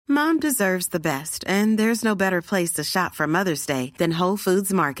Mom deserves the best, and there's no better place to shop for Mother's Day than Whole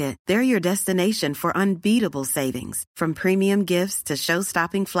Foods Market. They're your destination for unbeatable savings, from premium gifts to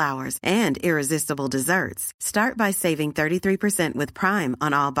show-stopping flowers and irresistible desserts. Start by saving 33% with Prime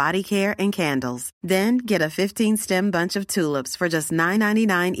on all body care and candles. Then get a 15-stem bunch of tulips for just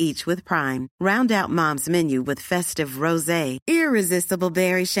 $9.99 each with Prime. Round out Mom's menu with festive rosé, irresistible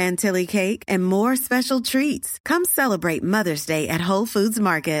berry chantilly cake, and more special treats. Come celebrate Mother's Day at Whole Foods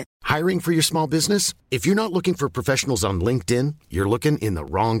Market. Hiring for your small business? If you're not looking for professionals on LinkedIn, you're looking in the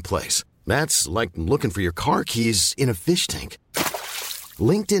wrong place. That's like looking for your car keys in a fish tank.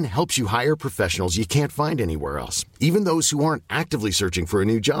 LinkedIn helps you hire professionals you can't find anywhere else, even those who aren't actively searching for a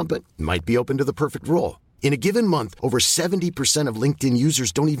new job but might be open to the perfect role. In a given month, over 70% of LinkedIn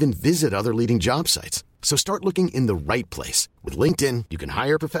users don't even visit other leading job sites. So start looking in the right place. With LinkedIn, you can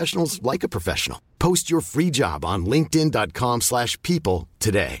hire professionals like a professional. Post your free job on linkedin.com/people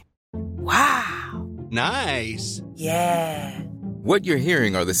today. Wow. Nice. Yeah. What you're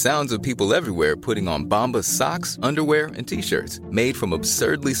hearing are the sounds of people everywhere putting on Bombas socks, underwear, and T-shirts made from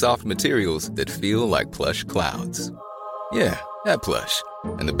absurdly soft materials that feel like plush clouds. Yeah, that plush.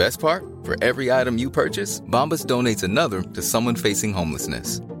 And the best part? For every item you purchase, Bombas donates another to someone facing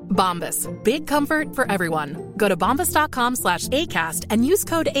homelessness. Bombas. Big comfort for everyone. Go to bombas.com/ACAST and use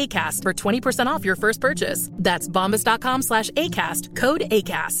code ACAST for 20% off your first purchase. That's bombas.com/ACAST. Code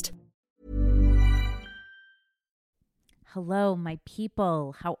ACAST. Hello, my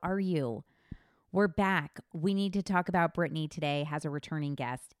people. How are you? We're back. We need to talk about Bikinis today. Has a returning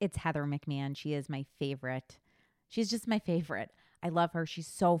guest. It's Heather McMahan. She is my favorite. She's just my favorite. I love her. She's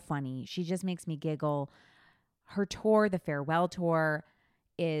so funny. She just makes me giggle. Her tour, the farewell tour,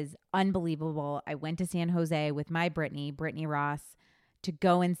 is unbelievable. I went to San Jose with my Brittany Ross, to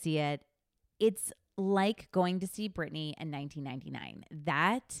go and see it. It's like going to see Britney in 1999.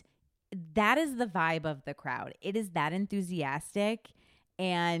 That is the vibe of the crowd. It is that enthusiastic,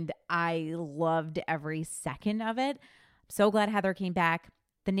 and I loved every second of it. I'm so glad Heather came back.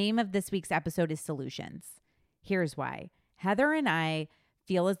 The name of this week's episode is Solutions. Here's why. Heather and I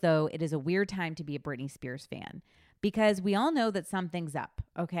feel as though it is a weird time to be a Britney Spears fan, because we all know that something's up,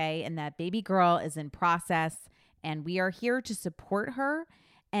 okay? And that baby girl is in process, and we are here to support her.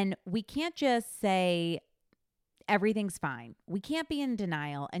 And we can't just say everything's fine. We can't be in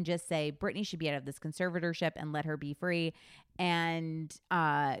denial and just say Britney should be out of this conservatorship and let her be free, and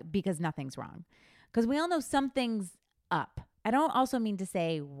because nothing's wrong. Because we all know something's up. I don't also mean to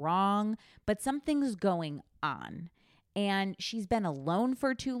say wrong, but something's going on. And she's been alone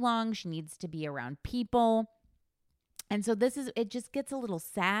for too long. She needs to be around people. And so it just gets a little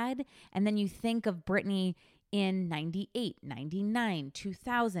sad. And then you think of Britney in 98, 99,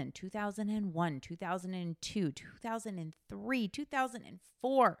 2000, 2001, 2002, 2003,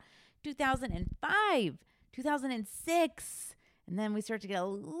 2004, 2005, 2006. And then we start to get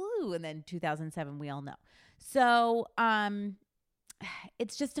and then 2007, we all know. So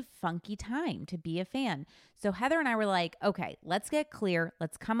it's just a funky time to be a fan. So Heather and I were like, okay, let's get clear.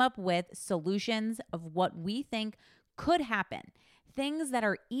 Let's come up with solutions of what we think could happen. Things that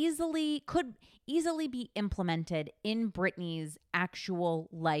could easily be implemented in Britney's actual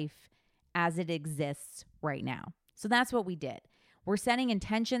life as it exists right now. So that's what we did. We're setting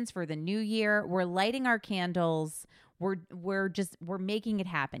intentions for the new year. We're lighting our candles. We're making it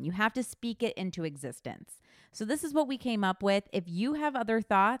happen. You have to speak it into existence. So this is what we came up with. If you have other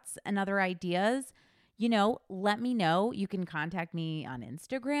thoughts and other ideas, let me know. You can contact me on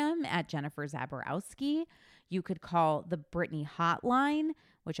Instagram at Jennifer Zaborowski. You could call the Britney hotline,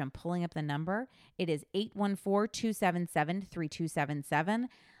 which I'm pulling up the number. It is 814-277-3277.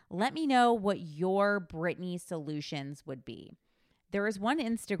 Let me know what your Britney solutions would be. There is one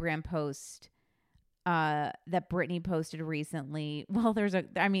Instagram post that Britney posted recently. Well,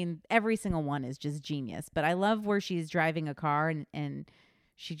 every single one is just genius, but I love where she's driving a car and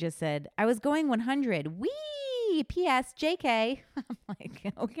she just said, I was going 100. Wee! P.S. JK. I'm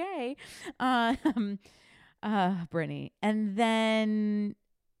like, okay. Britney. And then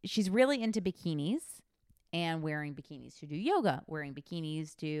she's really into bikinis and wearing bikinis to do yoga, wearing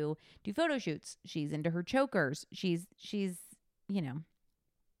bikinis to do photo shoots. She's into her chokers. She's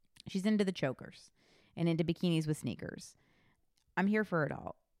into the chokers and into bikinis with sneakers. I'm here for it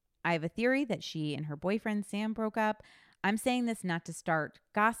all. I have a theory that she and her boyfriend Sam broke up. I'm saying this not to start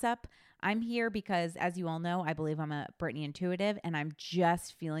gossip. I'm here because, as you all know, I believe I'm a Britney intuitive, and I'm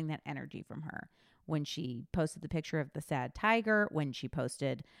just feeling that energy from her. When she posted the picture of the sad tiger, when she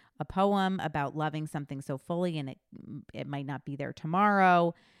posted a poem about loving something so fully and it might not be there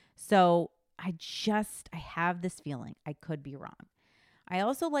tomorrow. So I have this feeling. I could be wrong. I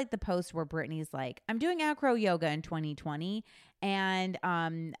also like the post where Brittany's like, I'm doing acro yoga in 2020 and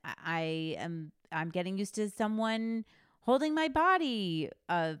I'm getting used to someone holding my body,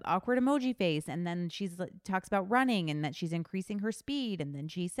 awkward emoji face. And then she's talks about running and that she's increasing her speed. And then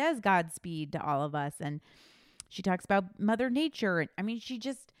she says Godspeed to all of us. And she talks about Mother Nature. I mean, she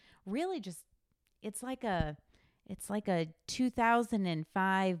just really just, it's like a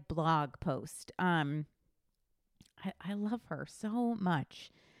 2005 blog post. I love her so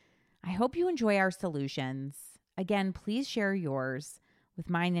much. I hope you enjoy our solutions. Again, please share yours with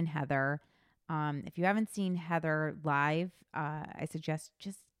mine and Heather. If you haven't seen Heather live, I suggest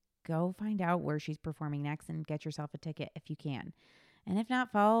just go find out where she's performing next and get yourself a ticket if you can. And if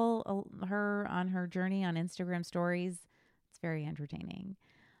not, follow her on her journey on Instagram stories. It's very entertaining.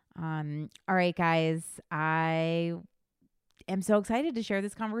 All right, guys, I am so excited to share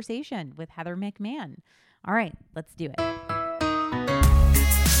this conversation with Heather McMahan. All right, let's do it.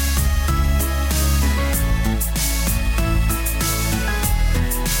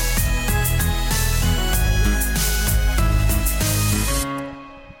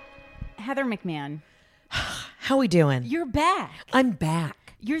 Heather McMahan. How we doing? You're back. I'm back.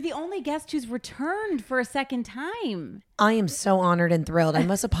 You're the only guest who's returned for a second time. I am so honored and thrilled. I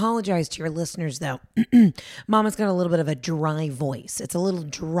must apologize to your listeners, though. Mama's got a little bit of a dry voice. It's a little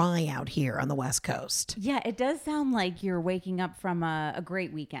dry out here on the West Coast. Yeah, it does sound like you're waking up from a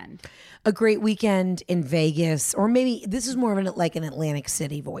great weekend. A great weekend in Vegas, or maybe this is more of an Atlantic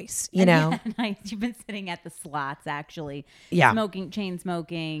City voice, you know? Yeah, nice. You've been sitting at the slots, actually. Yeah. Chain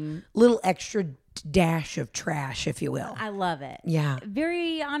smoking. Little extra dash of trash, if you will. I love it. Yeah.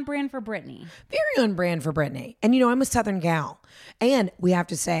 Very on brand for Brittany. Very on brand for Brittany. And, you know, I'm a Southern gal. And we have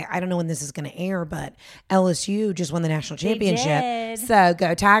to say, I don't know when this is going to air, but LSU just won the national championship. They did. So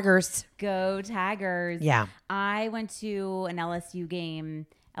go Tigers. Go Tigers. Yeah. I went to an LSU game,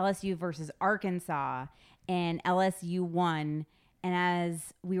 LSU versus Arkansas, and LSU won. And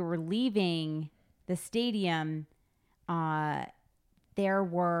as we were leaving the stadium, there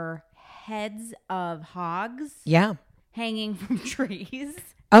were heads of hogs hanging from trees.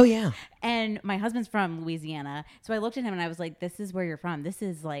 Oh, yeah. And my husband's from Louisiana. So I looked at him and I was like, this is where you're from. This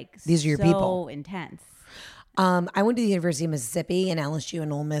is like these are your people. Intense. I went to the University of Mississippi, and LSU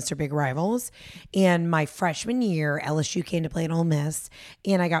and Ole Miss are big rivals. And my freshman year, LSU came to play at Ole Miss,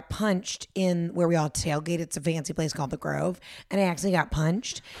 and I got punched in where we all tailgate. It's a fancy place called the Grove, and I actually got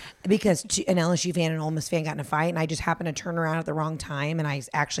punched because an LSU fan and an Ole Miss fan got in a fight, and I just happened to turn around at the wrong time, and I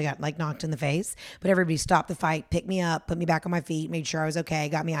actually got knocked in the face. But everybody stopped the fight, picked me up, put me back on my feet, made sure I was okay,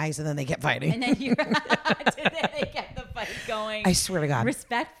 got me ice, and then they kept fighting. And then they kept the fight going. I swear to God.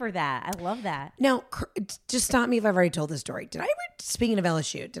 Respect for that. I love that. Now, just stop me if I've already told this story. Speaking of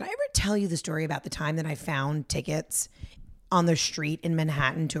LSU, did I ever tell you the story about the time that I found tickets on the street in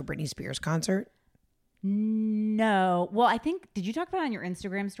Manhattan to a Britney Spears concert? No. Well, did you talk about it on your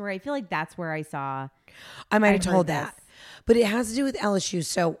Instagram story? I feel like that's where I saw. I might have told that. But it has to do with LSU.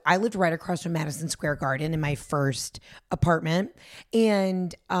 So I lived right across from Madison Square Garden in my first apartment.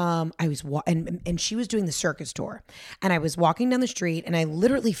 And I was and she was doing the circus tour. And I was walking down the street and I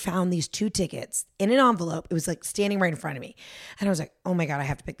literally found these 2 tickets in an envelope. It was like standing right in front of me. And I was like, oh my God, I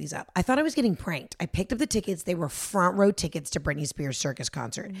have to pick these up. I thought I was getting pranked. I picked up the tickets. They were front row tickets to Britney Spears' circus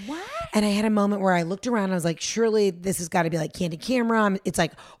concert. What? And I had a moment where I looked around and I was like, surely this has got to be like Candid Camera. It's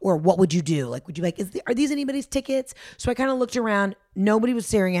like, or what would you do? Like, would you are these anybody's tickets? So I kind of looked around. Nobody was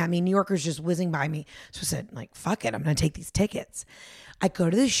staring at me. New Yorkers just whizzing by me. So I said, fuck it. I'm going to take these tickets. I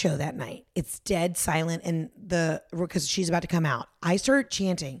go to the show that night. It's dead silent because she's about to come out. I start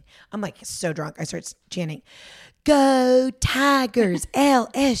chanting. I'm so drunk. I start chanting, go Tigers,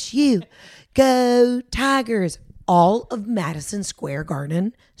 LSU, go Tigers. All of Madison Square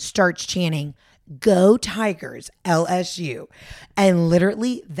Garden starts chanting, go Tigers, LSU. And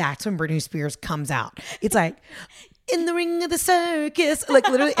literally that's when Britney Spears comes out. It's like, in the ring of the circus,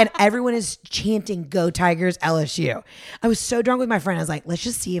 literally, and everyone is chanting, go Tigers, LSU. I was so drunk with my friend. I was like, let's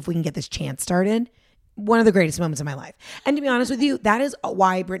just see if we can get this chant started. One of the greatest moments of my life. And to be honest with you, that is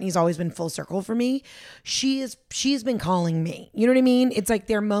why Britney's always been full circle for me. She's been calling me. You know what I mean? It's like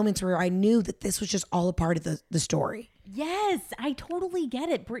there are moments where I knew that this was just all a part of the story. Yes, I totally get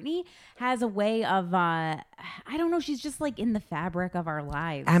it. Britney has a way of, I don't know, she's just in the fabric of our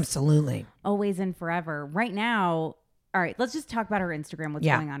lives. Absolutely. Always and forever. Right now, all right, let's just talk about her Instagram, what's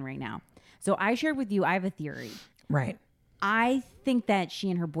going on right now. So I shared with you, I have a theory. Right. I think that she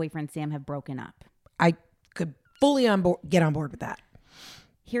and her boyfriend, Sam, have broken up. I could fully get on board with that.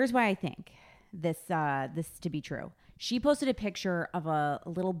 Here's why I think this to be true. She posted a picture of a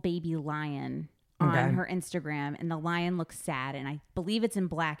little baby lion on her Instagram, and the lion looks sad, and I believe it's in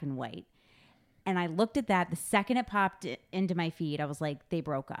black and white. And I looked at that. The second it popped into my feed, I was like, they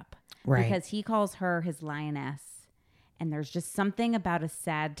broke up. Right. Because he calls her his lioness. And there's just something about a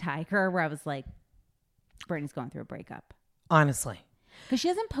sad tiger where I was like, Brittany's going through a breakup. Honestly. Because she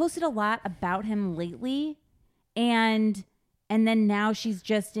hasn't posted a lot about him lately. And then now she's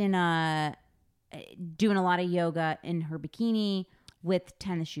just in doing a lot of yoga in her bikini with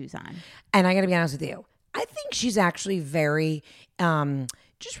tennis shoes on. And I got to be honest with you. I think she's actually very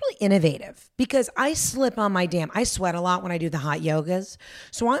just really innovative, because I slip on I sweat a lot when I do the hot yogas.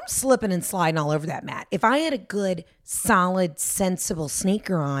 So I'm slipping and sliding all over that mat. If I had a good, solid, sensible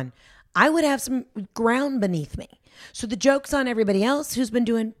sneaker on, I would have some ground beneath me. So the joke's on everybody else who's been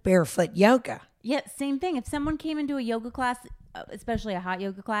doing barefoot yoga. Yeah, same thing. If someone came into a yoga class, especially a hot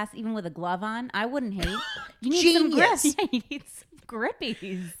yoga class, even with a glove on, I wouldn't hate. You need some grip. Yeah, you need some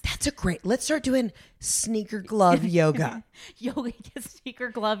grippies. That's a great. Let's start doing sneaker glove yoga. Sneaker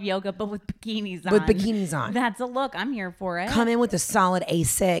glove yoga, but with bikinis on. With bikinis on. That's a look. I'm here for it. Come in with a solid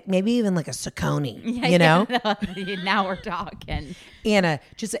Asic, maybe even like a Saucony. You know. Now we're talking. And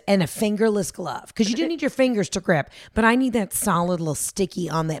a fingerless glove, because you do need your fingers to grip, but I need that solid little sticky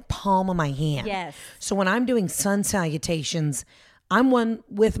on that palm of my hand. Yes. So when I'm doing sun salutations, I'm one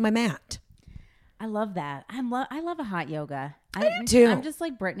with my mat. I love that. I love a hot yoga. I do too. I'm just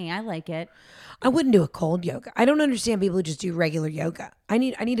like Brittany. I like it. I wouldn't do a cold yoga. I don't understand people who just do regular yoga. I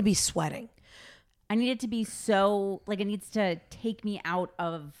need to be sweating. I need it to be so, like, it needs to take me out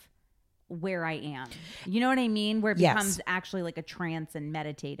of where I am. You know what I mean? Where it becomes actually like a trance and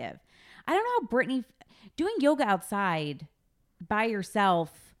meditative. I don't know how Brittany, doing yoga outside by yourself.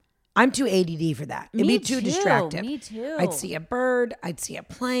 I'm too ADD for that. It'd be too distracting. Me too. I'd see a bird. I'd see a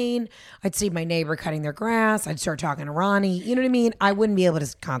plane. I'd see my neighbor cutting their grass. I'd start talking to Ronnie. You know what I mean? I wouldn't be able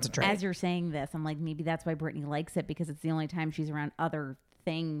to concentrate. As you're saying this, I'm like, maybe that's why Brittany likes it, because it's the only time she's around other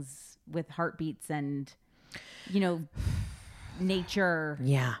things with heartbeats and, nature.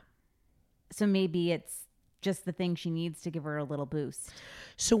 Yeah. So maybe it's just the thing she needs to give her a little boost.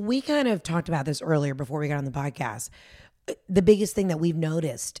 So we kind of talked about this earlier before we got on the podcast. The biggest thing that we've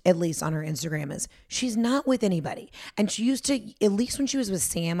noticed, at least on her Instagram, is she's not with anybody. And she used to, at least when she was with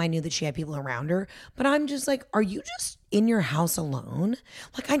Sam, I knew that she had people around her. But I'm just like, are you just in your house alone?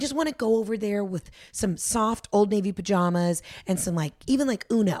 Like, I just want to go over there with some soft Old Navy pajamas and some even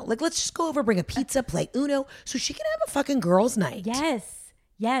Uno. Like, let's just go over, bring a pizza, play Uno, so she can have a fucking girls' night. Yes.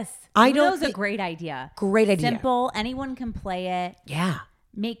 Uno's a great idea. Great idea. Simple. Anyone can play it. Yeah.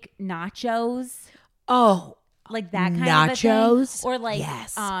 Make nachos. Oh, like that kind nachos? of a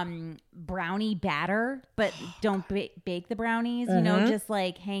thing. Or brownie batter, but don't bake the brownies, just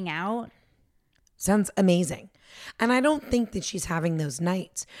hang out. Sounds amazing. And I don't think that she's having those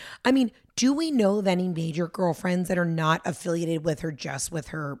nights. I mean, do we know of any major girlfriends that are not affiliated with her, just with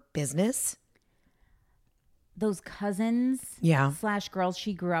her business? Those cousins / girls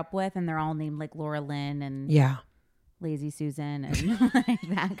she grew up with, and they're all named like Laura Lynn and Lazy Susan and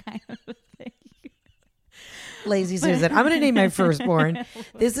that kind of thing. Lazy Susan. I'm going to name my firstborn.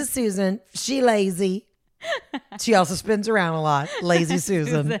 This is Susan. She lazy. She also spins around a lot. Lazy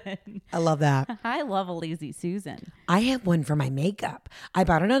Susan. I love that. I love a Lazy Susan. I have one for my makeup. I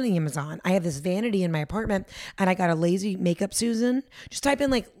bought it on Amazon. I have this vanity in my apartment, and I got a Lazy Makeup Susan. Just type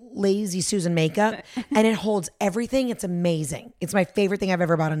in Lazy Susan makeup, and it holds everything. It's amazing. It's my favorite thing I've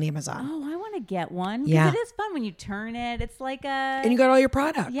ever bought on Amazon. Oh, I want to get one. Yeah. It is fun when you turn it. It's like and you got all your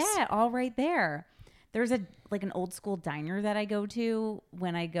products. Yeah, all right there. There's an old school diner that I go to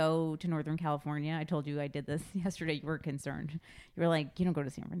when I go to Northern California. I told you I did this yesterday. You were concerned. You were like, you don't go to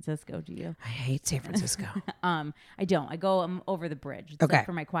San Francisco, do you? I hate San Francisco. I don't. I go over the bridge. It's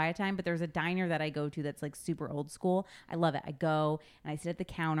for my quiet time. But there's a diner that I go to that's super old school. I love it. I go and I sit at the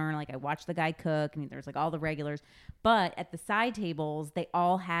counter and I watch the guy cook, and there's all the regulars. But at the side tables, they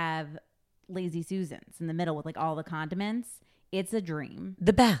all have Lazy Susans in the middle with all the condiments. It's a dream.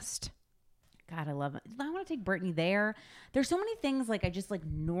 The best. God, I love it. I want to take Brittany there. There's so many things I just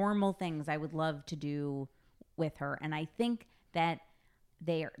normal things I would love to do with her. And I think that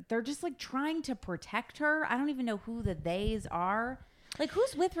they're just trying to protect her. I don't even know who the theys are.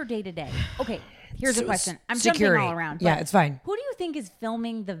 Who's with her day to day? Okay, here's a question. I'm jumping all around. Yeah, it's fine. Who do you think is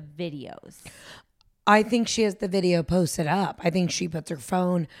filming the videos? I think she has the video posted up. I think she puts her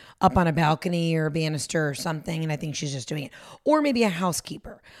phone up on a balcony or a banister or something, and I think she's just doing it. Or maybe a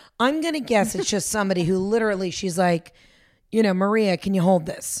housekeeper. I'm going to guess it's just somebody who literally, she's like, Maria, can you hold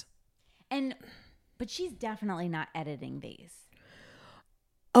this? But she's definitely not editing these.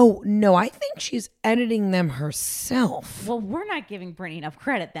 Oh, no, I think she's editing them herself. Well, we're not giving Brittany enough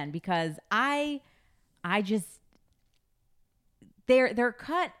credit then, because I I just they're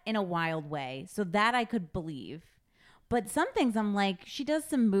cut in a wild way, so that I could believe. But some things I'm like, she does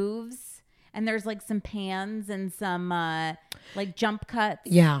some moves and there's like some pans and some like jump cuts.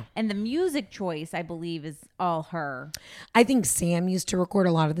 Yeah. And the music choice, I believe, is all her. I think Sam used to record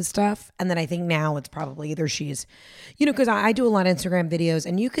a lot of the stuff. And then I think now it's probably either she's, because I do a lot of Instagram videos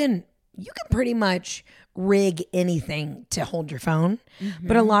and you can pretty much rig anything to hold your phone. Mm-hmm.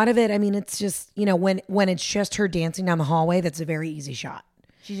 But a lot of it, I mean, it's just, when it's just her dancing down the hallway, that's a very easy shot.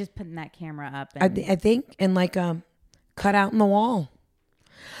 She's just putting that camera up. And I think, and like cut out in the wall.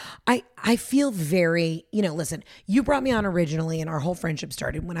 I feel very, listen, you brought me on originally and our whole friendship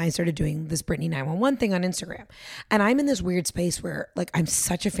started when I started doing this Britney 911 thing on Instagram. And I'm in this weird space where like I'm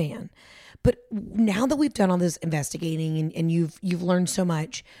such a fan. But now that we've done all this investigating and you've learned so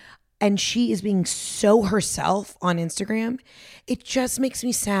much, and she is being so herself on Instagram, it just makes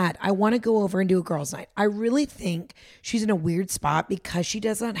me sad. I want to go over and do a girls' night. I really think she's in a weird spot because she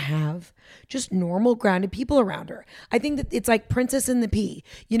does not have just normal, grounded people around her. I think that it's like Princess and the Pea,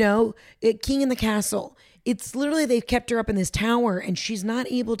 King in the Castle. It's literally they've kept her up in this tower and she's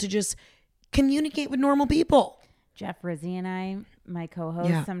not able to just communicate with normal people. Jeff Rizzi and I, my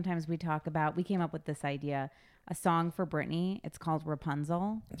co-host, sometimes we came up with this idea. A song for Britney. It's called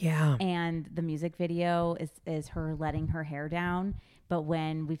Rapunzel. Yeah. And the music video is her letting her hair down. But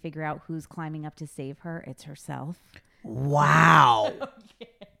when we figure out who's climbing up to save her, it's herself. Wow.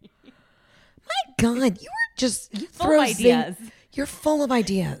 Okay. My God, you full of ideas. You're full of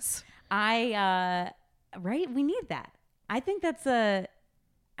ideas. Right? We need that. I think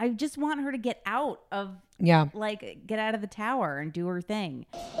I just want her to get out of, get out of the tower and do her thing.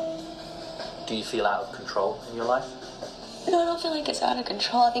 Do you feel out of control in your life? No, I don't feel like it's out of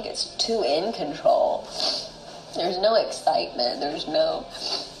control. I think it's too in control. There's no excitement. There's no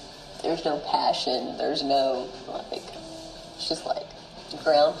passion. There's no, it's just like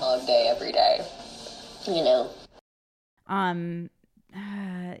Groundhog Day every day,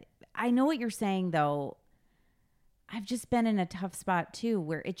 I know what you're saying, though. I've just been in a tough spot, too,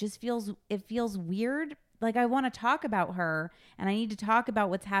 where it feels weird. Like I want to talk about her and I need to talk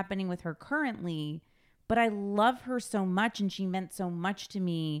about what's happening with her currently, but I love her so much and she meant so much to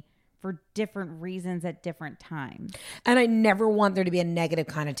me for different reasons at different times. And I never want there to be a negative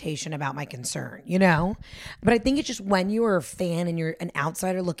connotation about my concern, But I think it's just when you're a fan and you're an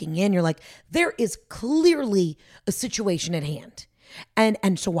outsider looking in, you're like, there is clearly a situation at hand.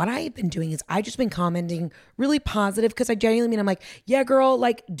 And so what I've been doing is I just been commenting really positive because I genuinely mean, I'm like, yeah, girl,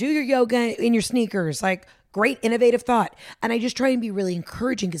 like do your yoga in your sneakers, like great innovative thought. And I just try and be really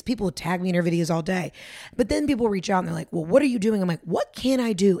encouraging because people will tag me in her videos all day. But then people reach out and they're like, well, what are you doing? I'm like, what can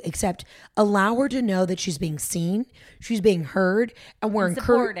I do except allow her to know that she's being seen, she's being heard, and we're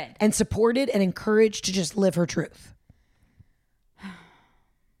supported and encouraged to just live her truth.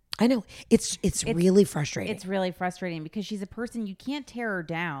 I know it's really frustrating. It's really frustrating because she's a person you can't tear her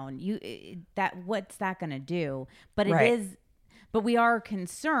down. What's that going to do? But but we are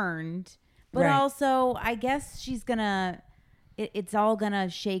concerned. But also, I guess she's gonna. It's all gonna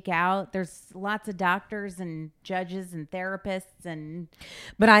shake out. There's lots of doctors and judges and therapists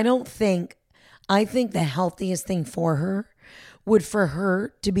But I think the healthiest thing for her would for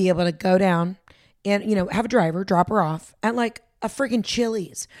her to be able to go down and have a driver drop her off at like a freaking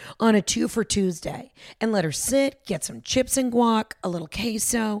Chili's on a 2 for Tuesday and let her sit, get some chips and guac, a little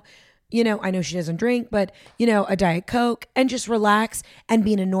queso, I know she doesn't drink, but a Diet Coke and just relax and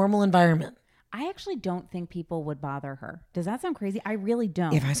be in a normal environment. I actually don't think people would bother her. Does that sound crazy? I really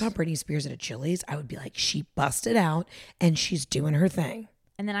don't. If I saw Britney Spears at a Chili's, I would be like, she busted out and she's doing her thing.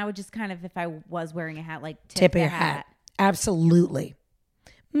 And then I would just kind of, if I was wearing a hat, like tip your hat. Absolutely.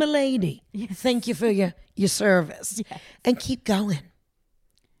 Milady, yes. Thank you for your service. Yes. And keep going.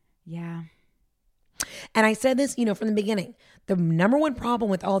 Yeah. And I said this, from the beginning. The number one problem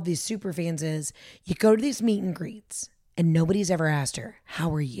with all of these super fans is you go to these meet and greets and nobody's ever asked her,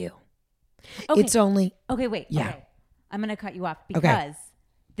 how are you? Okay. It's only... Okay, wait. Yeah. Okay. I'm going to cut you off because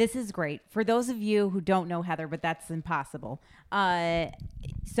this is great. For those of you who don't know Heather, but that's impossible.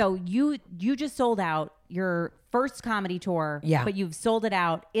 So you just sold out your first comedy tour, but you've sold it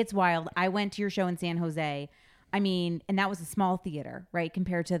out. It's wild. I went to your show in San Jose. I mean, and that was a small theater, right?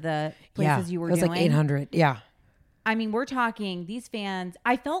 Compared to the places you were doing. It was like 800. Yeah. I mean, we're talking these fans.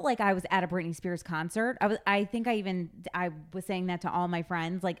 I felt like I was at a Britney Spears concert. I think I was saying that to all my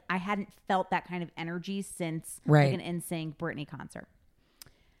friends. Like I hadn't felt that kind of energy since like an NSYNC Britney concert.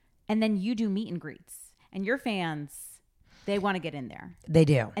 And then you do meet and greets, and your fans, they want to get in there. They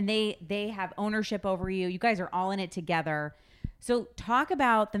do. And they have ownership over you. You guys are all in it together. So talk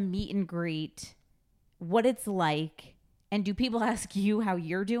about the meet and greet what it's like. And do people ask you how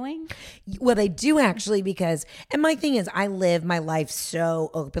you're doing? Well, they do actually, because, and my thing is, I live my life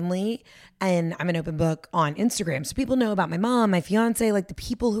so openly, and I'm an open book on Instagram. So people know about my mom, my fiance, like the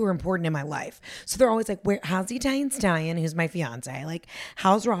people who are important in my life. So they're always like, how's the Italian Stallion, who's my fiance? Like,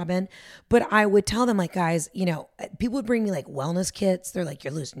 how's Robin? But I would tell them, like, guys, you know, people would bring me like wellness kits. They're like,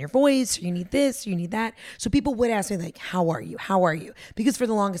 you're losing your voice, or you need this, or you need that. So people would ask me like, how are you? How are you? Because for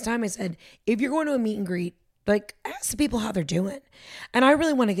the longest time I said, if you're going to a meet and greet, like, ask the people how they're doing. And I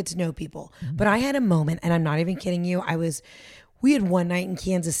really want to get to know people. But I had a moment, and I'm not even kidding you. We had one night in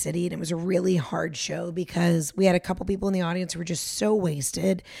Kansas City, and it was a really hard show because we had a couple people in the audience who were just so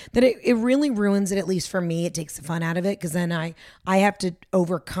wasted that it really ruins it, at least for me. It takes the fun out of it, because then I have to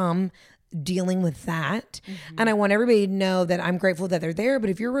overcome dealing with that. And I want everybody to know that I'm grateful that they're there. But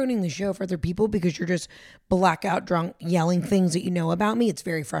if you're ruining the show for other people because you're just blackout drunk yelling things that you know about me, it's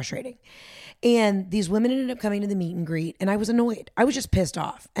very frustrating. And these women ended up coming to the meet and greet, and I was annoyed. I was just pissed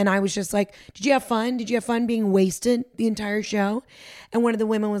off. And I was just like, did you have fun? Did you have fun being wasted the entire show? And one of the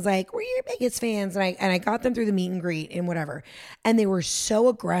women was like, we're your biggest fans. And I got them through the meet and greet and whatever. And they were so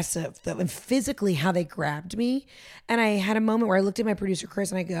aggressive, and physically how they grabbed me. And I had a moment where I looked at my producer,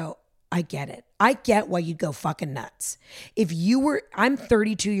 Chris, and I go, I get it. I get why you'd go fucking nuts. I'm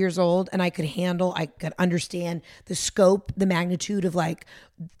 32 years old, and I could understand the scope, the magnitude of like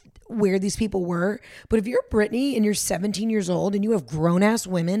where these people were. But if you're Brittany and you're 17 years old and you have grown-ass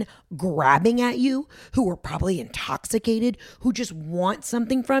women grabbing at you who are probably intoxicated, who just want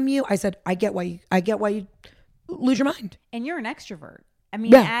something from you, I said, I get why you lose your mind. And you're an extrovert. I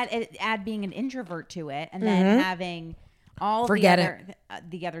mean, add being an introvert to it, and then having all the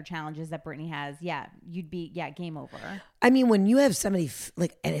other challenges that Brittany has. Yeah, you'd be game over. I mean, when you have somebody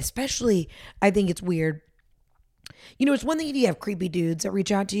like, and especially, I think it's weird. You know, it's one thing if you have creepy dudes that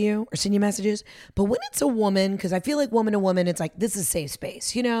reach out to you or send you messages, but when it's a woman, because I feel like woman to woman, it's like, this is safe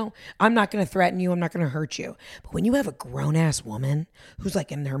space. You know, I'm not going to threaten you. I'm not going to hurt you. But when you have a grown ass woman who's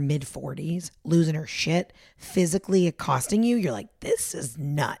like in her mid 40s, losing her shit, physically accosting you, you're like, this is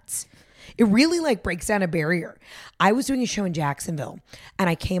nuts. It really like breaks down a barrier. I was doing a show in Jacksonville, and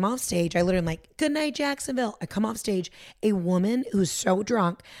I came off stage. I literally am like, good night, Jacksonville. I come off stage. A woman who's so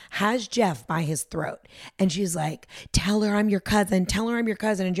drunk has Jeff by his throat. And she's like, tell her I'm your cousin. Tell her I'm your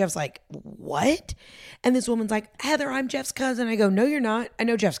cousin. And Jeff's like, what? And this woman's like, Heather, I'm Jeff's cousin. I go, no, you're not. I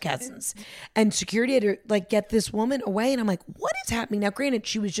know Jeff's cousins. And security had to like get this woman away. And I'm like, what is happening? Now, granted,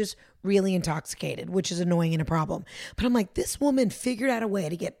 she was just really intoxicated, which is annoying and a problem. But I'm like, this woman figured out a way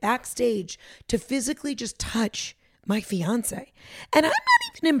to get backstage to physically just touch my fiance. And I'm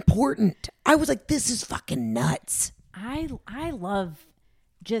not even important. I was like, this is fucking nuts. I love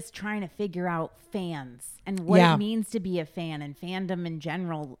just trying to figure out fans and what it means to be a fan and fandom in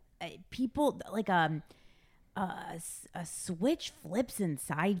general. People like a switch flips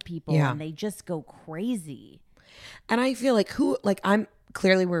inside people and they just go crazy. And I feel like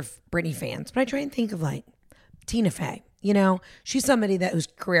clearly we're Britney fans, but I try and think of like Tina Fey. You know, she's somebody whose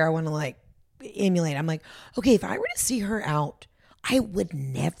career I want to like emulate. I'm like, okay, if I were to see her out, I would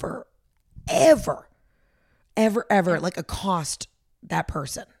never, ever like accost that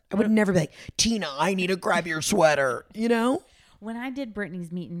person. I would never be like, Tina, I need to grab your sweater, you know? When I did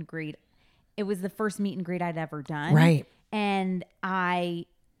Britney's meet and greet, it was the first meet and greet I'd ever done. Right. And I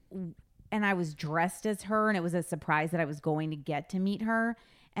was dressed as her, and it was a surprise that I was going to get to meet her.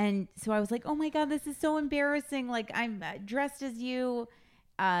 And so I was like, oh my God, this is so embarrassing. Like, I'm dressed as you.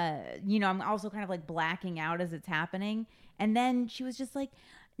 You know, I'm also kind of like blacking out as it's happening. And then she was just like,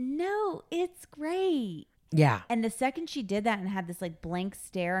 no, it's great. Yeah. And the second she did that and had this like blank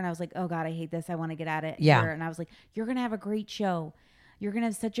stare, and I was like, oh God, I hate this. I want to get out of here. And I was like, you're going to have a great show. You're going to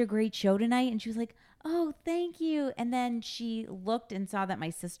have such a great show tonight. And she was like, oh, thank you. And then she looked and saw that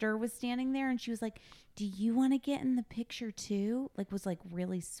my sister was standing there, and she was like, do you want to get in the picture too? Like, was like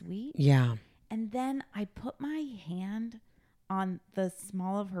really sweet. Yeah. And then I put my hand on the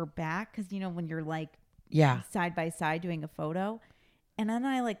small of her back, because, you know, when you're like side by side doing a photo. And then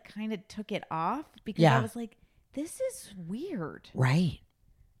I like kind of took it off because I was like, this is weird. Right.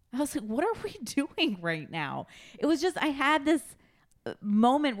 I was like, what are we doing right now? It was just, I had this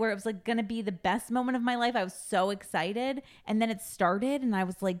moment where it was like going to be the best moment of my life. I was so excited. And then it started, and I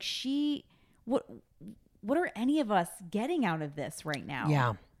was like, what are any of us getting out of this right now?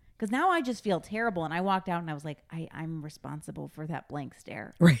 Yeah. Because now I just feel terrible. And I walked out and I was like, I'm responsible for that blank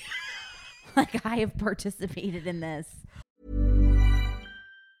stare. Right. Like, I have participated in this.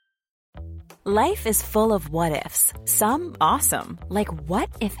 Life is full of what ifs. Some awesome. Like, what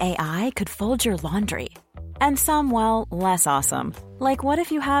if AI could fold your laundry? And some, well, less awesome. Like what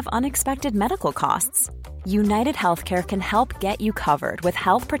if you have unexpected medical costs? United Healthcare can help get you covered with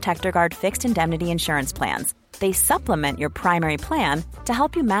Health Protector Guard fixed indemnity insurance plans. They supplement your primary plan to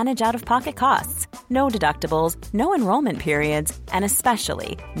help you manage out-of-pocket costs. No deductibles, no enrollment periods, and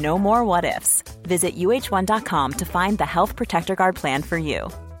especially no more what-ifs. Visit uh1.com to find the Health Protector Guard plan for you.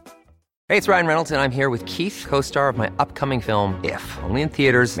 Hey, it's Ryan Reynolds, and I'm here with Keith, co-star of my upcoming film, If, only in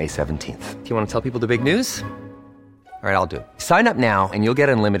theaters May 17th. Do you want to tell people the big news? All right, I'll do it. Sign up now and you'll get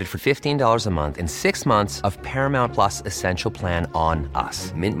unlimited for $15 a month and 6 months of Paramount Plus Essential Plan on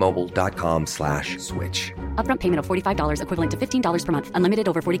us. MintMobile.com/switch. Upfront payment of $45 equivalent to $15 per month. Unlimited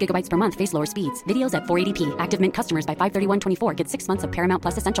over 40 gigabytes per month. Face lower speeds. Videos at 480p. Active Mint customers by 531.24 get 6 months of Paramount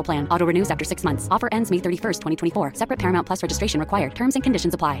Plus Essential Plan. Auto renews after 6 months. Offer ends May 31st, 2024. Separate Paramount Plus registration required. Terms and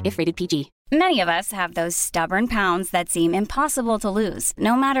conditions apply if rated PG. Many of us have those stubborn pounds that seem impossible to lose,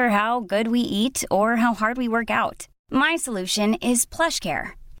 no matter how good we eat or how hard we work out. My solution is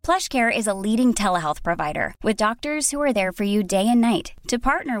PlushCare. PlushCare is a leading telehealth provider with doctors who are there for you day and night to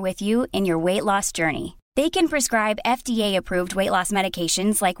partner with you in your weight loss journey. They can prescribe FDA-approved weight loss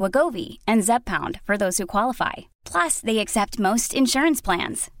medications like Wegovy and Zepbound for those who qualify. Plus, they accept most insurance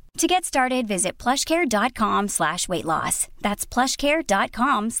plans. To get started, visit plushcare.com/weightloss. That's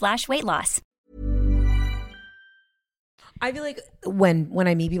plushcare.com/weightloss. I feel like when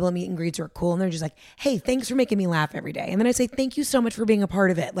I meet people at meet and greets who are cool and they're just like, hey, thanks for making me laugh every day. And then I say, thank you so much for being a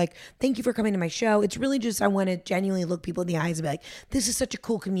part of it. Like, thank you for coming to my show. It's really just, I want to genuinely look people in the eyes and be like, this is such a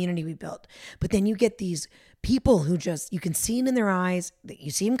cool community we built. But then you get these people who just, you can see it in their eyes, that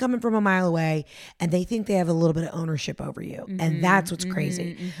you see them coming from a mile away, and they think they have a little bit of ownership over you. Mm-hmm, and that's what's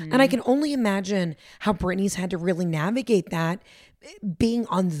crazy. Mm-hmm. And I can only imagine how Britney's had to really navigate that, being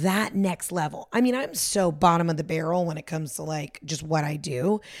on that next level. I mean, I'm so bottom of the barrel when it comes to like just what I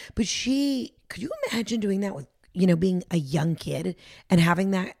do, but could you imagine doing that with, being a young kid and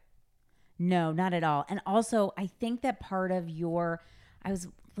having that? No, not at all. And also I think that part of I was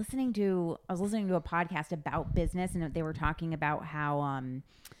listening to a podcast about business, and they were talking about how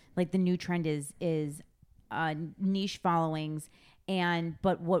like the new trend is niche followings.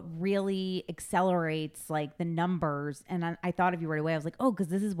 But what really accelerates like the numbers, and I thought of you right away. I was like, oh, because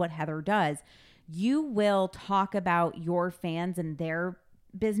this is what Heather does. You will talk about your fans and their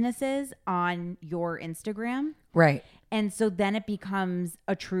businesses on your Instagram. Right. And so then it becomes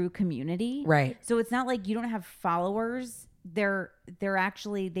a true community. Right. So it's not like you don't have followers. They're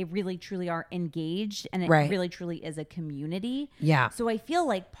actually, they really truly are engaged, and it really truly is a community. Yeah. So I feel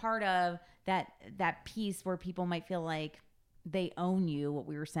like part of that piece where people might feel like they own you, what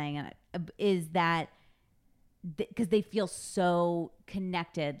we were saying, is that because they feel so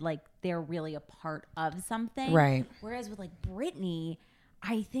connected, like they're really a part of something. Right. Whereas with like Britney,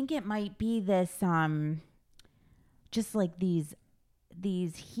 I think it might be this just like these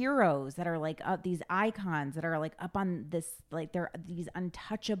heroes that are like these icons that are like up on this, like they're these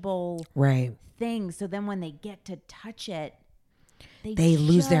untouchable things. So then when they get to touch it, they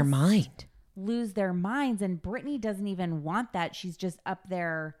lose their mind. Lose their minds. And Britney doesn't even want that. She's just up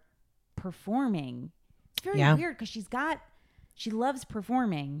there performing. It's very weird because she loves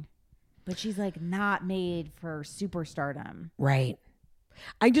performing, but she's like not made for superstardom. Right.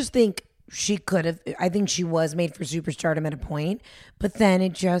 I just think I think she was made for superstardom at a point, but then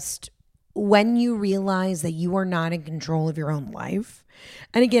it just, when you realize that you are not in control of your own life,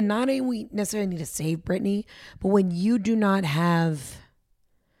 and again, not that we necessarily need to save Britney, but when you do not have,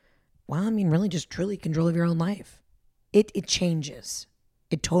 really just truly control of your own life, it changes.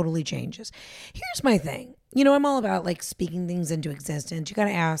 It totally changes. Here's my thing. I'm all about like speaking things into existence. You got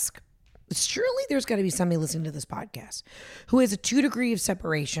to ask, surely there's got to be somebody listening to this podcast who has a 2 degree of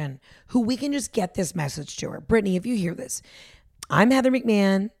separation, who we can just get this message to her. Britney, if you hear this, I'm Heather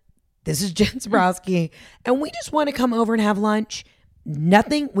McMahan. This is Jen Zabrowski. And we just want to come over and have lunch.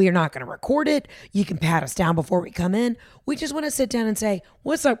 Nothing. We are not going to record it. You can pat us down before we come in. We just want to sit down and say,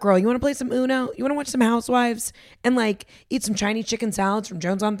 what's up, girl? You want to play some Uno? You want to watch some Housewives? And like eat some Chinese chicken salads from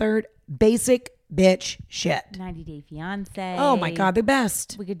Jones on 3rd? Basic bitch shit. 90 Day Fiance. Oh my God, the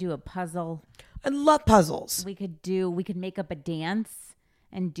best. We could do a puzzle. I love puzzles. We could make up a dance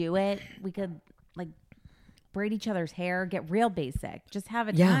and do it. We could like braid each other's hair, get real basic. Just have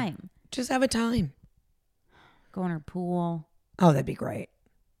a time. Just have a time. Go in our pool. Oh, that'd be great.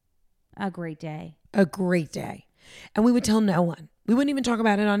 A great day. A great day. And we would tell no one. We wouldn't even talk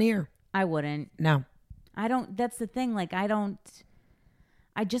about it on air. I wouldn't. No. I don't. That's the thing. Like, I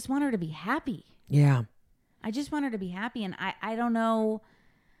just want her to be happy. Yeah. I just want her to be happy. And I don't know.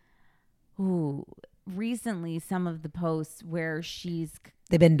 Ooh, recently, some of the posts where she's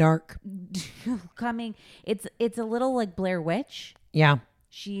They've been dark. coming. It's a little like Blair Witch. Yeah.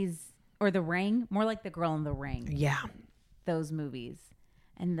 Or The Ring, more like The Girl in the Ring. Yeah. Those movies.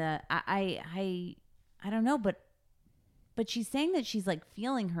 And I don't know, but she's saying that she's like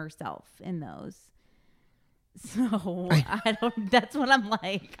feeling herself in those. So that's what I'm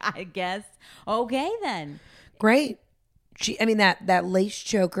like, I guess. Okay then. Great. That lace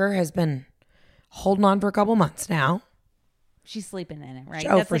choker has been holding on for a couple months now. She's sleeping in it, right?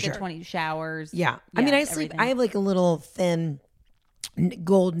 Oh, that's for like sure. a 20 showers. Yeah. I sleep. Everything. I have like a little thin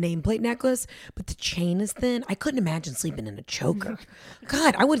gold nameplate necklace, but the chain is thin. I couldn't imagine sleeping in a choker.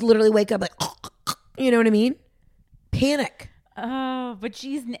 God, I would literally wake up like, you know what I mean? Panic. Oh, but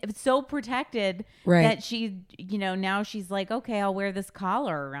she's so protected that she, now she's like, okay, I'll wear this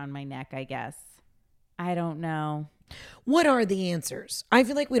collar around my neck, I guess. I don't know. What are the answers? I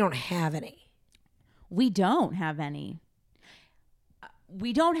feel like we don't have any. We don't have any.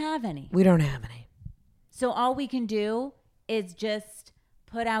 We don't have any. So all we can do is just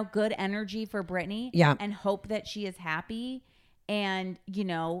put out good energy for Brittany and hope that she is happy. And,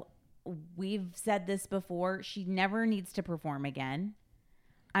 we've said this before. She never needs to perform again.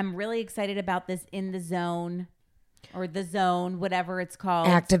 I'm really excited about this In the Zone or The Zone, whatever it's called.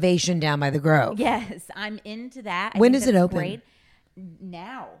 Activation down by the Grove. Yes, I'm into that. When does it open? Great.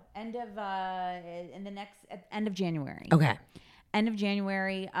 Now, end of January. Okay. End of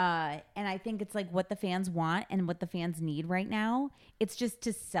January. And I think it's like what the fans want and what the fans need right now. It's just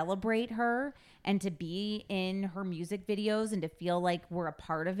to celebrate her and to be in her music videos and to feel like we're a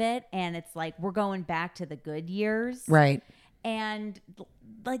part of it. And it's like we're going back to the good years. Right. And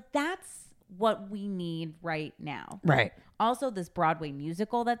like that's what we need right now. Right. Also, this Broadway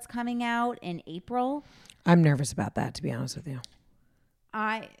musical that's coming out in April. I'm nervous about that, to be honest with you.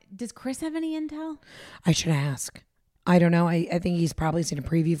 Does Chris have any intel? I should ask. I don't know. I think he's probably seen a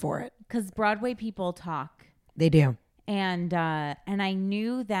preview for it. Because Broadway people talk. They do. And I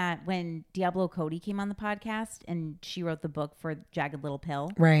knew that when Diablo Cody came on the podcast and she wrote the book for Jagged Little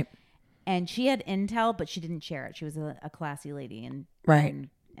Pill. Right. And she had intel, but she didn't share it. She was a classy lady.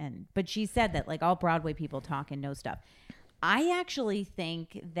 But she said that like all Broadway people talk and know stuff. I actually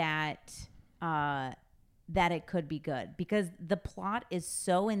think that it could be good because the plot is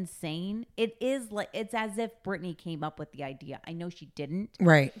so insane. It is like it's as if Brittany came up with the idea. I know she didn't.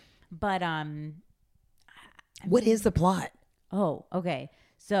 Right. But what is the plot? Oh, okay.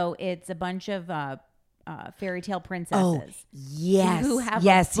 So it's a bunch of fairy tale princesses. Oh, yes. Who have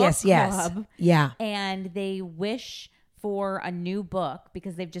a book club. Yeah. And they wish for a new book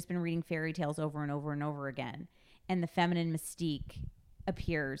because they've just been reading fairy tales over and over and over again. And the feminine mystique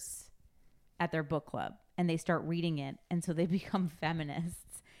appears at their book club and they start reading it. And so they become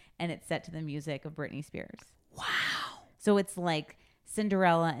feminists and it's set to the music of Britney Spears. Wow. So it's like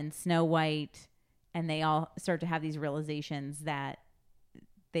Cinderella and Snow White, and they all start to have these realizations that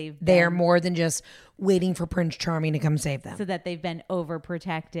they're more than just waiting for Prince Charming to come save them. So that they've been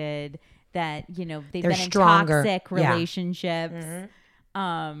overprotected, that, they've They're been stronger. in toxic relationships.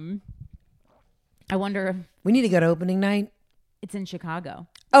 Mm-hmm. I wonder if we need to go to opening night. It's in Chicago.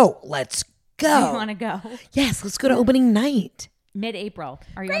 Oh, let's go. You want to go? Yes, let's go to opening night. Mid-April.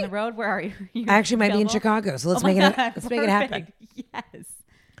 Are you on the road? Where are you? I actually might be in Chicago, so let's make it happen. Yes.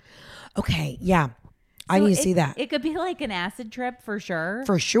 Okay, yeah. So I need to see that. It could be like an acid trip for sure.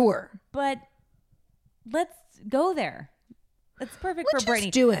 For sure. But let's go there. It's perfect Let's for Britney.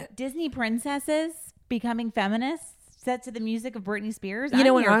 Just do it. Disney princesses becoming feminists set to the music of Britney Spears. You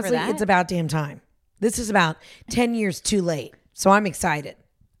know what? Here Honestly, it's about damn time. This is about 10 years too late. So I'm excited.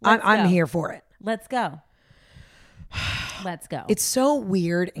 I'm here for it. Let's go. Let's go. It's so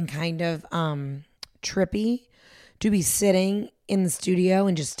weird and kind of trippy to be sitting in the studio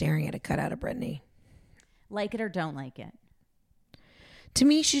and just staring at a cutout of Britney. Like it or don't like it. To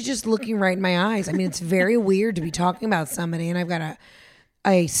me, she's just looking right in my eyes. I mean, it's very weird to be talking about somebody, and I've got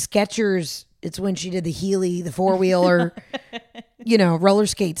a Skechers. It's when she did the Heeley, the four-wheeler, roller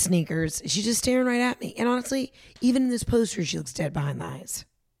skate sneakers. She's just staring right at me. And honestly, even in this poster, she looks dead behind the eyes.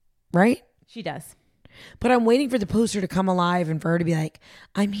 Right? She does. But I'm waiting for the poster to come alive and for her to be like,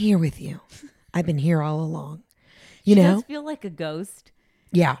 I'm here with you. I've been here all along. She does feel like a ghost.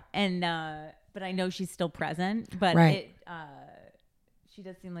 Yeah. And but I know she's still present. But she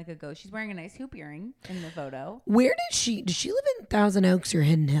does seem like a ghost. She's wearing a nice hoop earring in the photo. Where does she live in Thousand Oaks or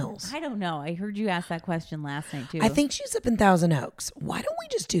Hidden Hills? I don't know. I heard you ask that question last night too. I think she's up in Thousand Oaks. Why don't we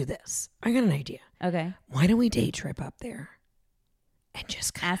just do this? I got an idea. Okay. Why don't we day trip up there and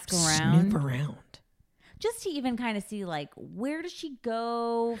just kind of snoop around? Just to even kind of see, like, where does she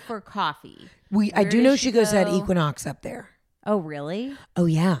go for coffee? I do know she goes to that Equinox up there. Oh, really? Oh,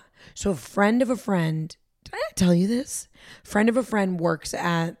 yeah. So a friend of a friend, did I tell you this? Friend of a friend works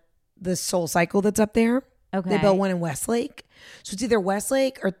at the Soul Cycle that's up there. Okay. They built one in Westlake. So it's either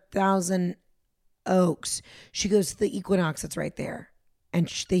Westlake or Thousand Oaks. She goes to the Equinox that's right there. And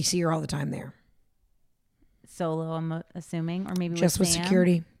they see her all the time there. Solo, I'm assuming, or maybe Just with Sam?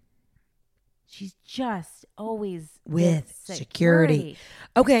 security. She's just always With security.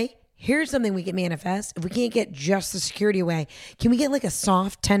 Okay, here's something we can manifest. If we can't get just the security away, can we get like a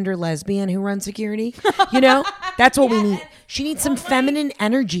soft, tender lesbian who runs security? You know, that's what we need. She needs some feminine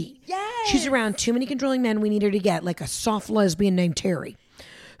energy. Yes. She's around too many controlling men. We need her to get like a soft lesbian named Terry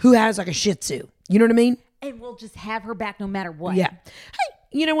who has like a Shih Tzu. You know what I mean? And we'll just have her back no matter what. Yeah. Hey,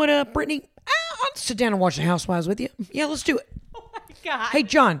 you know what, Brittany? I'll sit down and watch The Housewives with you. Yeah, let's do it. Oh my God. Hey,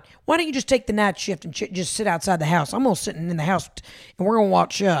 John, why don't you just take the night shift and just sit outside the house? I'm going to sit in the house and we're going to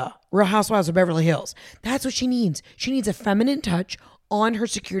watch Real Housewives of Beverly Hills. That's what she needs. She needs a feminine touch on her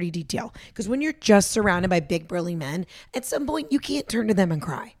security detail. Because when you're just surrounded by big, burly men, at some point you can't turn to them and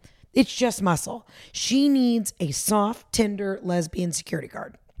cry. It's just muscle. She needs a soft, tender lesbian security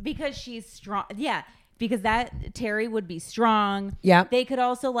guard. Because she's strong. Yeah. Because that Terry would be strong. Yeah. They could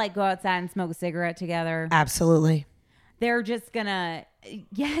also like go outside and smoke a cigarette together. Absolutely. They're just gonna,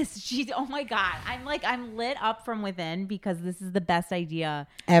 yes, she's, oh my God. I'm lit up from within because this is the best idea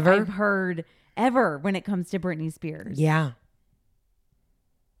Ever? I've heard ever when it comes to Britney Spears. Yeah.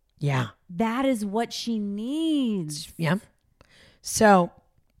 Yeah. That is what she needs. Yeah. So,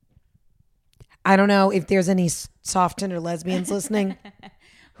 I don't know if there's any soft, tender lesbians listening.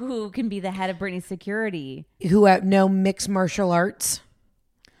 Who can be the head of Britney's security. Who know mixed martial arts.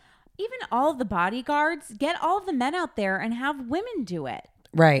 Even all of the bodyguards, get all of the men out there and have women do it.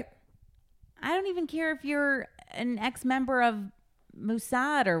 Right. I don't even care if you're an ex-member of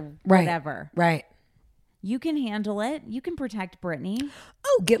Mossad or Right. whatever. Right. You can handle it. You can protect Britney.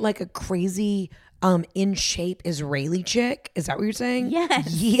 Oh, get like a crazy in shape Israeli chick. Is that what you're saying?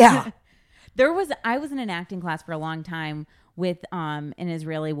 Yes. Yeah. I was in an acting class for a long time with an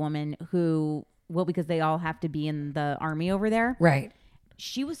Israeli woman who, well, because they all have to be in the army over there. Right.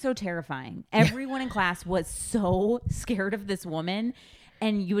 She was so terrifying. Everyone in class was so scared of this woman,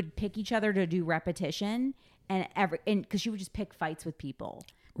 and you would pick each other to do repetition, and because she would just pick fights with people.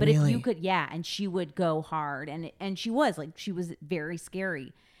 But Really? if you could, yeah, and she would go hard, and she was very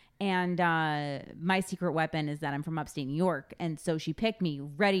scary. And my secret weapon is that I'm from upstate New York, and so she picked me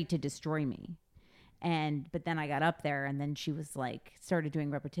ready to destroy me. But then I got up there, and then she was like, started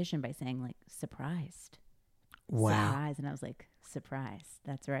doing repetition by saying like, surprised. Wow. Surprise. And I was like, surprise.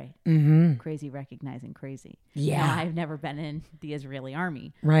 That's right. Mm-hmm. Crazy recognizing crazy. Yeah. Now, I've never been in the Israeli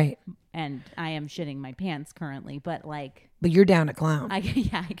army. Right. And I am shitting my pants currently, but you're down to clown. I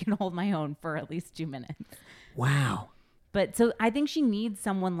can hold my own for at least 2 minutes. Wow. But so I think she needs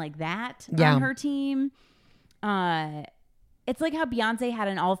someone like that Yeah. on her team. It's like how Beyonce had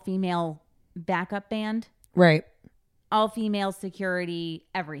an all-female backup band. Right. All-female security,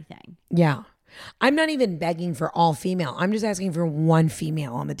 everything. Yeah. I'm not even begging for all female. I'm just asking for one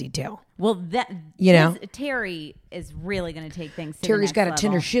female on the detail. Well, Terry is really going to take things to Terry's the got next a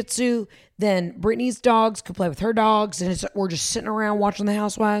tender level. Shih Tzu. Then Brittany's dogs could play with her dogs. And we're just sitting around watching The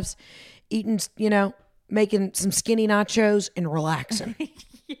Housewives, eating, making some skinny nachos and relaxing.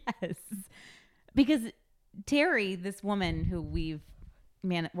 Yes. Because Terry, this woman who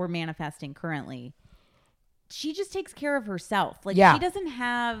we're manifesting currently, she just takes care of herself. Like, Yeah. she doesn't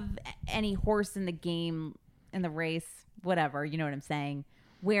have any horse in the game, in the race, whatever. You know what I'm saying?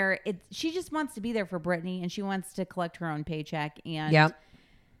 Where she just wants to be there for Britney, and she wants to collect her own paycheck and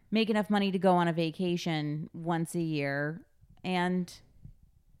make enough money to go on a vacation once a year. And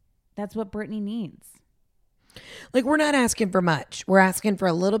that's what Britney needs. Like, we're not asking for much. We're asking for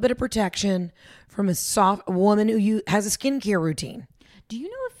a little bit of protection from a soft woman who has a skincare routine. Do you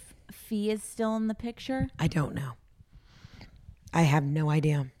know if Fee is still in the picture? I don't know. I have no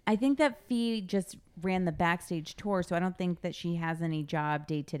idea. I think that Fee just ran the backstage tour, so I don't think that she has any job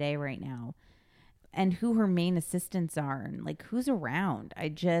day to day right now. And who her main assistants are and like who's around.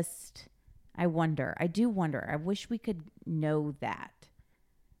 I wonder. I do wonder. I wish we could know that.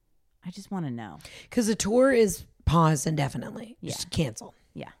 I just want to know. Because the tour is paused indefinitely. Yeah. Just canceled.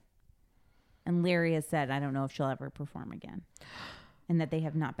 Yeah. And Larry has said, I don't know if she'll ever perform again. And that they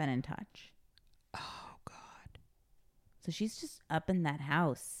have not been in touch. Oh, God. So she's just up in that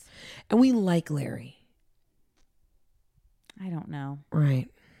house. And we like Larry. I don't know. Right.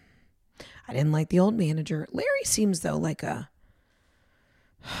 I didn't like the old manager. Larry seems, though, like a...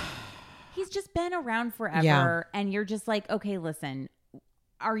 He's just been around forever. Yeah. And you're just like, okay, listen,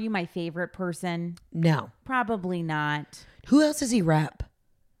 are you my favorite person? No. Probably not. Who else does he rep?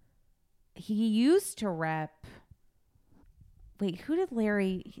 He used to rep. Wait, who did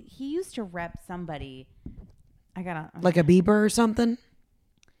Larry? He used to rep somebody. Like a Bieber or something?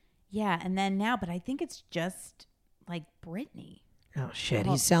 Yeah, and then now, but I think it's just like Britney. Oh, shit.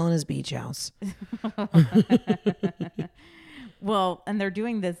 He's selling his beach house. Well, and they're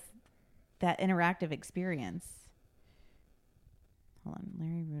doing that interactive experience. Hold on.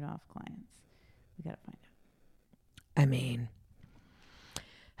 Larry Rudolph clients. We got to find out. I mean,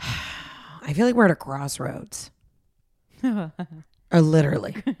 I feel like we're at a crossroads. Or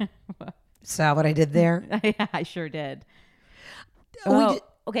literally. Saw what I did there? Yeah, I sure did.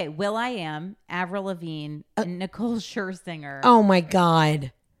 Okay. Will.i.am, Avril Lavigne, and Nicole Scherzinger. Oh, my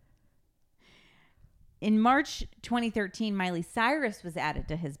God. In March 2013, Miley Cyrus was added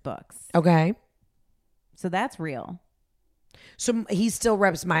to his books. Okay. So that's real. So he still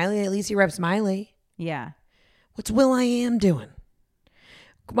reps Miley. At least he reps Miley. Yeah. What's Will.i.am doing?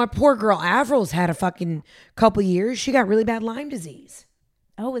 My poor girl Avril's had a fucking couple years. She got really bad Lyme disease.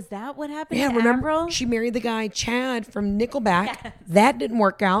 Oh, is that what happened Yeah, to remember? Avril? She married the guy Chad from Nickelback. Yes. That didn't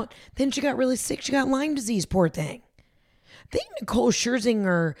work out. Then she got really sick. She got Lyme disease, poor thing. I think Nicole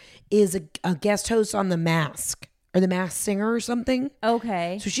Scherzinger is a guest host on The Mask or The Masked Singer or something.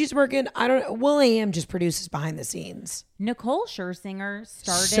 Okay. So she's working, I don't know, Will.i.am just produces behind the scenes. Nicole Scherzinger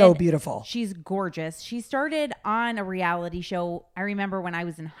started. So beautiful. She's gorgeous. She started on a reality show. I remember when I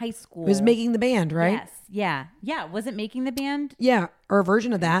was in high school. It was Making the Band, right? Yes. Yeah. Yeah. Was it Making the Band? Yeah. Or a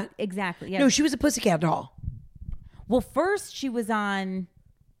version of that. Exactly. Yeah. No, she was a pussycat doll. Well, first she was on,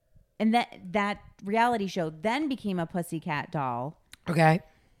 and that reality show then became a pussycat doll. Okay.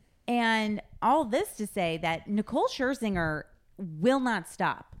 And all this to say that Nicole Scherzinger will not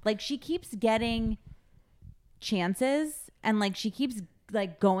stop. Like, she keeps getting chances and like she keeps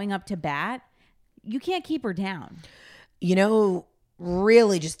like going up to bat. You can't keep her down. You know,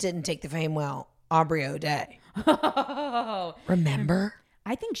 really just didn't take the fame well. Aubrey O'Day. Remember?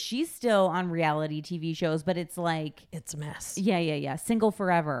 I think she's still on reality TV shows, but it's like, it's a mess. Yeah. Single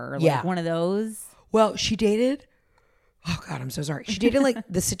Forever or like one of those. Well, she dated, oh God, I'm so sorry. She dated like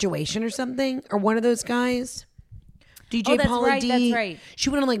The Situation or something, or one of those guys. DJ that's Pauly right, D. that's right. She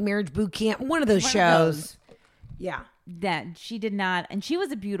went on like Marriage Boot Camp, one of those shows. Yeah. That she did not. And she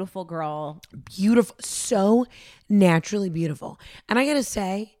was a beautiful girl. Beautiful. So naturally beautiful. And I got to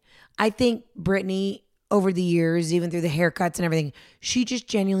say, I think Britney, over the years, even through the haircuts and everything, she just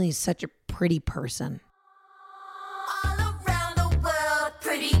genuinely is such a pretty person. All around the world,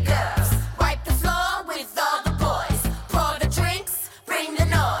 pretty girls. Wipe the floor with all the boys. Pour the drinks, bring the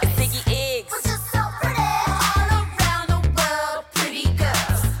noise. Biggie Eggs. We're just so pretty. All around the world, pretty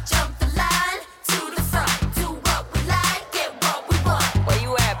girls. Jump the line to the front. Do what we like, get what we want. Where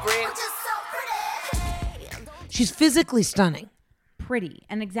you at, Brit? We're just so pretty. She's physically stunning. Pretty.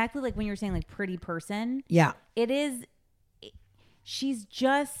 And exactly like when you're saying like pretty person. Yeah. She's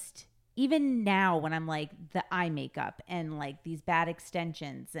just, even now when I'm like the eye makeup and like these bad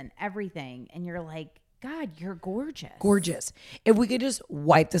extensions and everything, and you're like, God, you're gorgeous. Gorgeous. If we could just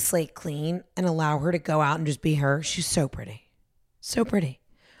wipe the slate clean and allow her to go out and just be her, she's so pretty. So pretty.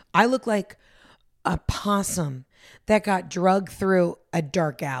 I look like a possum that got drugged through a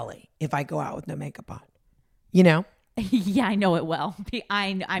dark alley if I go out with no makeup on. You know? Yeah, I know it well.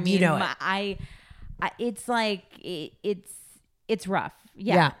 I mean, you know it's like, it's rough.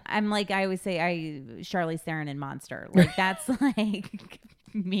 Yeah. I'm like, I always say Charlize Theron in Monster. Like that's like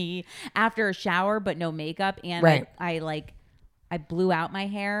me after a shower, but no makeup. And right. I blew out my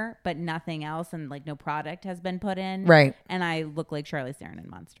hair, but nothing else. And like no product has been put in. Right. And I look like Charlize Theron in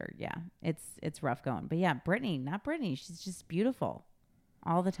Monster. Yeah. It's rough going. But yeah, not Britney. She's just beautiful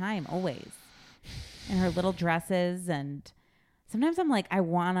all the time, always. And her little dresses, and sometimes I'm like, I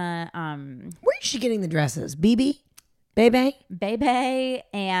wanna. Where is she getting the dresses? BB, Bebe,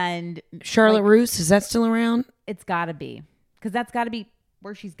 and Charlotte Russe. Is that still around? It's got to be, because that's got to be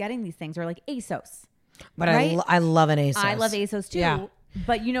where she's getting these things, or like ASOS. But right? I love an ASOS. I love ASOS too. Yeah.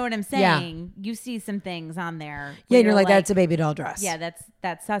 But you know what I'm saying? Yeah. You see some things on there. Yeah, and you're like, that's a baby doll dress. Yeah,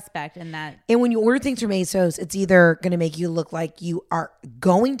 that's suspect. And when you order things from ASOS, it's either going to make you look like you are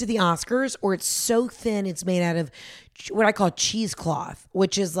going to the Oscars, or it's so thin it's made out of what I call cheesecloth,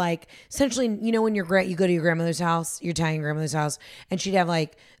 which is like essentially, you know, when you go to your grandmother's house, your Italian grandmother's house, and she'd have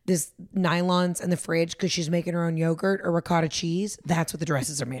like this nylons in the fridge because she's making her own yogurt or ricotta cheese. That's what the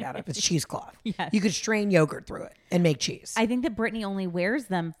dresses are made out of. It's cheesecloth. Yes. You could strain yogurt through it and make cheese. I think that Britney only wears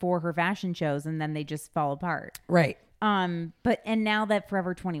them for her fashion shows, and then they just fall apart. Right. But now that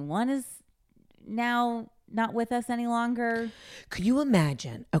Forever 21 is now not with us any longer. Could you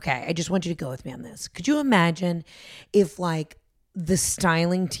imagine? Okay, I just want you to go with me on this. Could you imagine if like the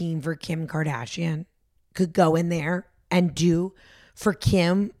styling team for Kim Kardashian could go in there and do to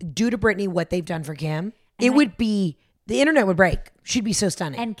Britney what they've done for Kim? And would be, the internet would break. She'd be so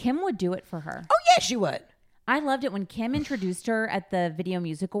stunning. And Kim would do it for her. Oh yeah, she would. I loved it when Kim introduced her at the Video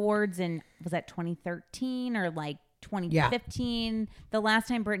Music Awards in, was that 2013 or like 2015? The last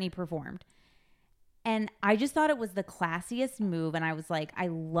time Britney performed. And I just thought it was the classiest move. And I was like, I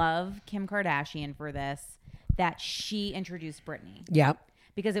love Kim Kardashian for this, that she introduced Britney. Yep.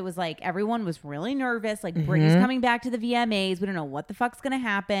 Because it was like, everyone was really nervous. Like, Britney's coming back to the VMAs. We don't know what the fuck's going to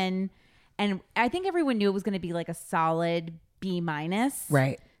happen. And I think everyone knew it was going to be like a solid B-,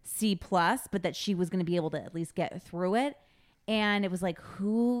 right, C+, but that she was going to be able to at least get through it. And it was like,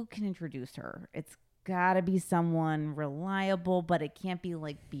 who can introduce her? It's got to be someone reliable, but it can't be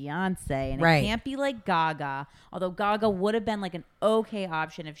like Beyonce, and it can't be like Gaga. Although Gaga would have been like an okay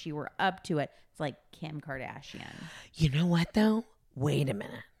option if she were up to it. It's like Kim Kardashian. You know what though? Wait a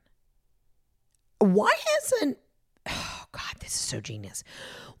minute. Why hasn't, oh God, this is so genius.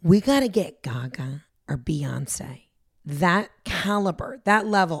 We got to get Gaga or Beyonce, that caliber, that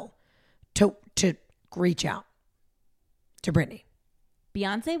level, to reach out to Britney.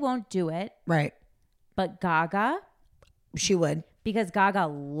 Beyonce won't do it. Right. But Gaga. She would. Because Gaga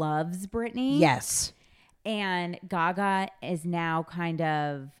loves Britney. Yes. And Gaga is now kind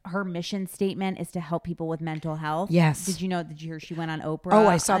of, her mission statement is to help people with mental health. Yes. Did you hear she went on Oprah? Oh,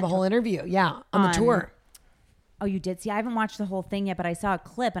 I saw the whole interview. Yeah. On the tour. Oh, you did? See, I haven't watched the whole thing yet, but I saw a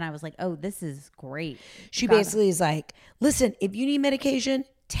clip and I was like, oh, this is great. She basically is like, listen, if you need medication,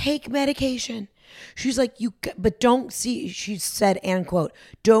 take medication. She's like, but don't see, she said, and quote,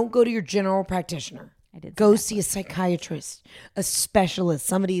 don't go to your general practitioner. I did. Go see a psychiatrist, a specialist,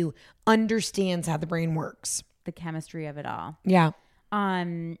 somebody who understands how the brain works. The chemistry of it all. Yeah.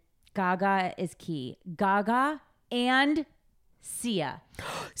 Gaga is key. Gaga and Sia.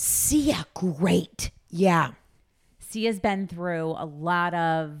 Sia, great. Yeah. Sia's been through a lot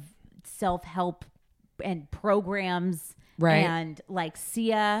of self-help and programs. Right. And like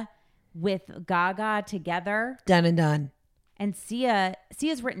Sia with Gaga together. Done and done. And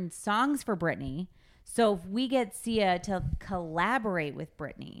Sia's written songs for Britney. So if we get Sia to collaborate with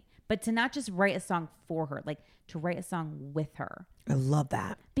Britney, but to not just write a song for her, like to write a song with her. I love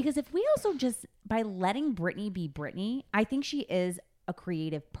that. Because if we also just, by letting Britney be Britney, I think she is a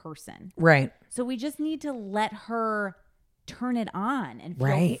creative person. Right. So we just need to let her turn it on and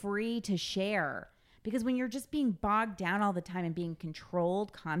feel free to share. Because when you're just being bogged down all the time and being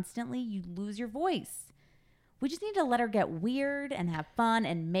controlled constantly, you lose your voice. We just need to let her get weird and have fun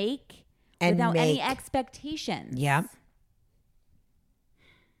and make without any expectations. Yeah.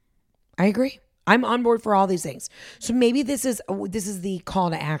 I agree. I'm on board for all these things. So maybe this is the call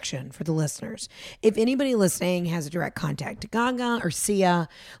to action for the listeners. If anybody listening has a direct contact to Gaga or Sia,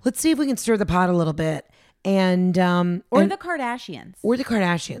 let's see if we can stir the pot a little bit. And the Kardashians. Or the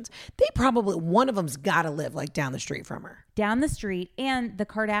Kardashians. They probably, one of them's got to live like down the street from her. Down the street. And the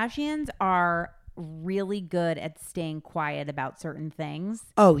Kardashians are really good at staying quiet about certain things.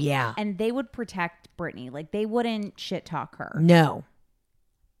 Oh, yeah. And they would protect Britney. Like, they wouldn't shit talk her. No.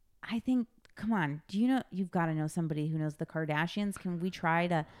 I think, come on. Do you know, you've got to know somebody who knows the Kardashians. Can we try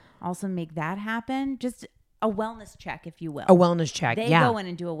to also make that happen? Just a wellness check, if you will. A wellness check, They yeah. go in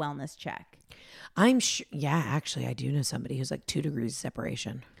and do a wellness check. I'm sure. Yeah, actually, I do know somebody who's like 2 degrees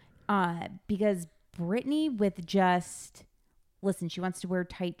separation. Because Britney with just, listen, she wants to wear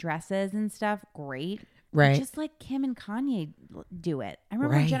tight dresses and stuff. Great. Right. Just like Kim and Kanye do it. I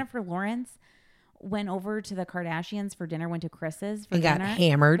remember Jennifer Lawrence went over to the Kardashians for dinner, went to Chris's for dinner. Got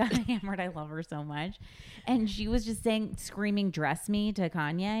hammered. Got hammered. I love her so much. And she was just screaming, dress me to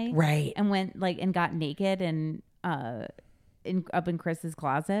Kanye. Right. And went and got naked and up in Chris's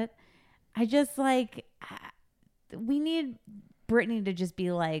closet. I just we need Britney to just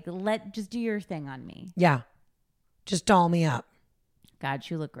be like, just do your thing on me. Yeah. Just doll me up. God,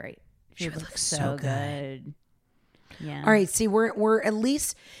 she looked great. She looks so good. Yeah. All right. See, we're at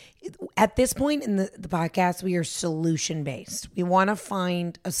least at this point in the podcast, we are solution based. We want to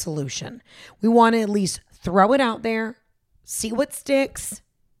find a solution. We want to at least throw it out there, see what sticks.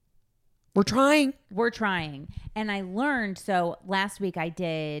 We're trying. And I learned, so last week I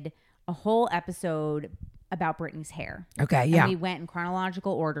did a whole episode about Britney's hair. Okay, yeah. And we went in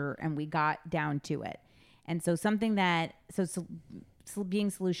chronological order and we got down to it. And so being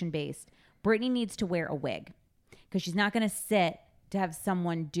solution based, Britney needs to wear a wig because she's not going to sit to have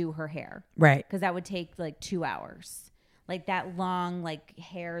someone do her hair. Right. Because that would take 2 hours. Like that long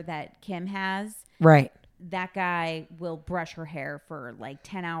hair that Kim has. Right. that guy will brush her hair for like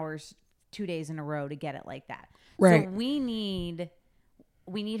 10 hours, 2 days in a row to get it like that. Right. So we need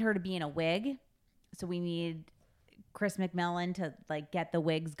her to be in a wig. So we need Chris McMahan to like get the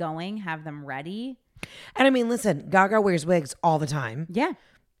wigs going, have them ready. And I mean, listen, Gaga wears wigs all the time. Yeah.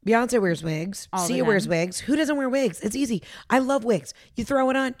 Beyonce wears wigs. Sia wears wigs. Who doesn't wear wigs? It's easy. I love wigs. You throw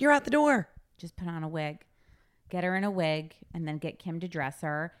it on, you're out the door. Just put on a wig. Get her in a wig and then get Kim to dress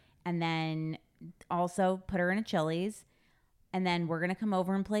her. And then also put her in a Chili's. And then we're going to come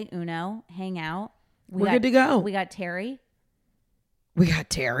over and play Uno, hang out. We're good to go. We got Terry. We got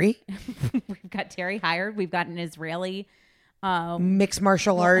Terry. We've got Terry hired. We've got an Israeli mixed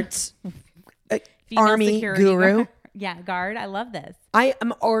martial arts army guru. Guard. I love this. I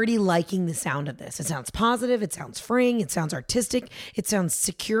am already liking the sound of this. It sounds positive. It sounds freeing. It sounds artistic. It sounds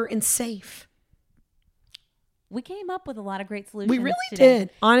secure and safe. We came up with a lot of great solutions. We really today. did.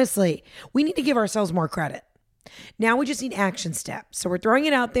 Honestly, we need to give ourselves more credit. Now we just need action steps. So we're throwing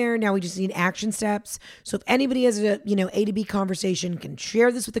it out there. Now we just need action steps. So if anybody has a, A to B conversation, can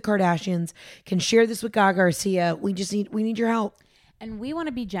share this with the Kardashians, can share this with Gaga or Sia. We need your help. And we want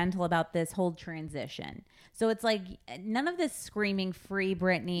to be gentle about this whole transition. So it's like none of this screaming free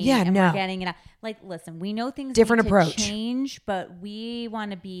Britney. Yeah, and no. We're getting it out. Like, listen, we know things Different need to approach. change, but we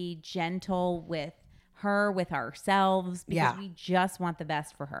want to be gentle with her, with ourselves, because we just want the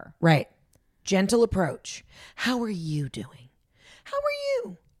best for her. Right. Gentle approach. How are you doing? How are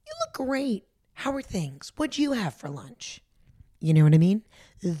you? You look great. How are things? What'd you have for lunch? You know what I mean?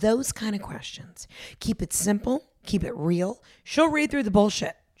 Those kind of questions. Keep it simple. Keep it real. She'll read through the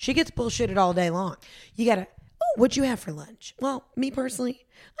bullshit. She gets bullshitted all day long. You gotta, what'd you have for lunch? Well, me personally,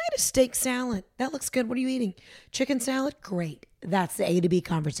 I had a steak salad. That looks good. What are you eating? Chicken salad? Great. That's the A to B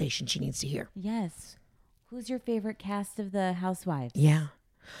conversation she needs to hear. Yes. Who's your favorite cast of the Housewives? Yeah.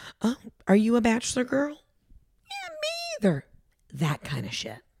 Oh, are you a Bachelor girl? Yeah, me either. That kind of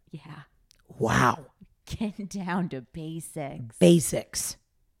shit. Yeah. Wow. Getting down to basics. Basics.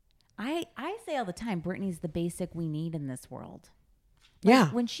 I say all the time, Britney's the basic we need in this world. Yeah.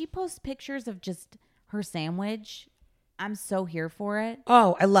 When she posts pictures of just her sandwich, I'm so here for it.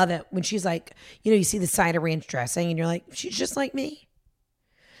 Oh, I love it. When she's like, you see the side of ranch dressing and you're like, she's just like me.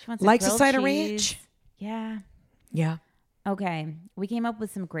 She wants likes a grilled side of cheese. ranch. Yeah. Yeah. Okay. We came up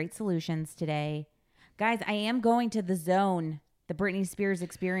with some great solutions today. Guys, I am going to The Zone, the Britney Spears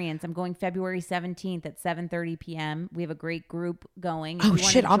experience. I'm going February 17th at 7:30 p.m. We have a great group going. Oh,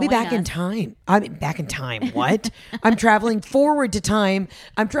 shit. I'll be back in time. I'm back in time. What? I'm traveling forward to time.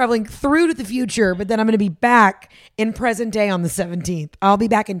 I'm traveling through to the future, but then I'm going to be back in present day on the 17th. I'll be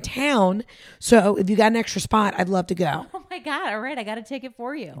back in town. So if you got an extra spot, I'd love to go. Oh my God. All right. I got a ticket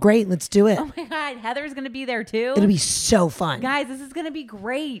for you. Great. Let's do it. Oh my God. Heather's going to be there too. It'll be so fun. Guys, this is going to be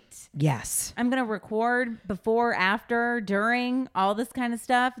great. Yes. I'm going to record before, after, during, all this kind of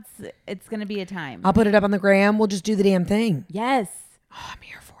stuff. It's going to be a time. I'll put it up on the gram. We'll just do the damn thing. Yes. Oh, I'm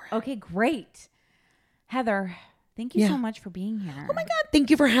here for it. Okay, great. Heather, thank you so much for being here. Oh my God, thank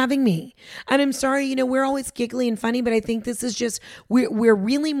you for having me. And I'm sorry, we're always giggly and funny, but I think this is just, we're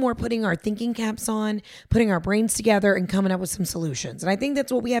really more putting our thinking caps on, putting our brains together and coming up with some solutions. And I think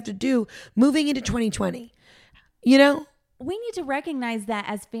that's what we have to do moving into 2020. We need to recognize that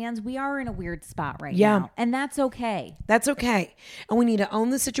as fans, we are in a weird spot right now. And that's okay. That's okay. And we need to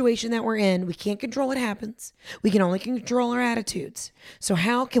own the situation that we're in. We can't control what happens. We can only control our attitudes. So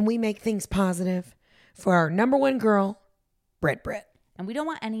how can we make things positive for our number one girl, Brit? And we don't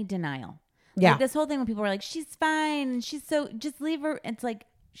want any denial. Yeah. Like this whole thing when people are like, she's fine. She's just leave her. It's like,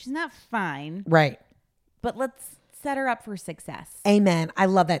 she's not fine. Right. But let's set her up for success. Amen. I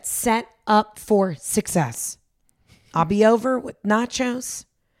love that. Set up for success. I'll be over with nachos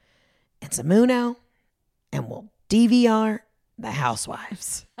and some Uno, and we'll DVR The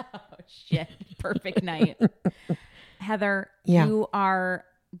Housewives. Oh, shit. Perfect night. Heather, Yeah. you are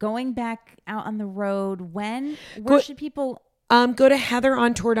going back out on the road when? Where should people... Go to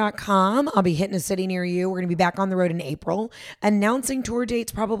heatherontour.com. I'll be hitting a city near you. We're going to be back on the road in April. Announcing tour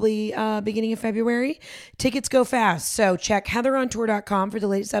dates probably beginning of February. Tickets go fast. So check heatherontour.com for the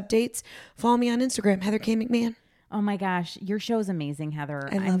latest updates. Follow me on Instagram, Heather K. McMahan. Oh my gosh, your show's amazing, Heather.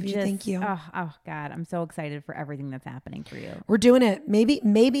 I love you. Thank you. Oh God, I'm so excited for everything that's happening for you. We're doing it.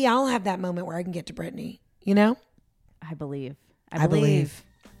 Maybe I'll have that moment where I can get to Britney. I believe. I believe.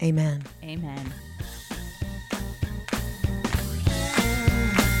 Amen. Amen.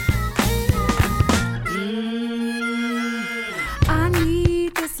 I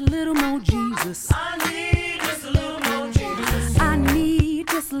need just a little more Jesus. I need just a little more Jesus. I need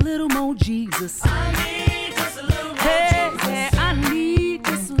just a little more Jesus. I need just a little more Jesus. I need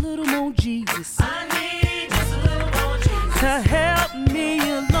just a little more Jesus. I need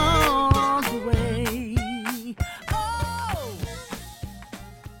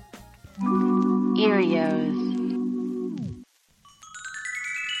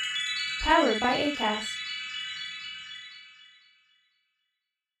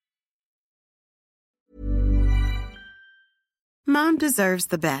Mom deserves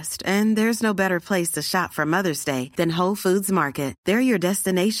the best, and there's no better place to shop for Mother's Day than Whole Foods Market. They're your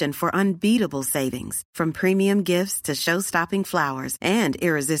destination for unbeatable savings, from premium gifts to show-stopping flowers and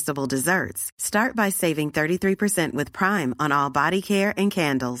irresistible desserts. Start by saving 33% with Prime on all body care and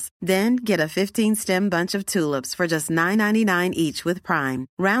candles. Then get a 15-stem bunch of tulips for just $9.99 each with Prime.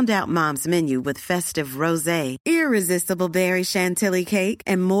 Round out Mom's menu with festive rosé, irresistible berry chantilly cake,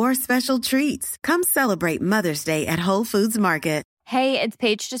 and more special treats. Come celebrate Mother's Day at Whole Foods Market. Hey, it's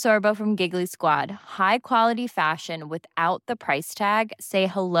Paige DeSorbo from Giggly Squad. High quality fashion without the price tag. Say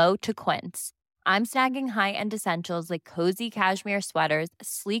hello to Quince. I'm snagging high-end essentials like cozy cashmere sweaters,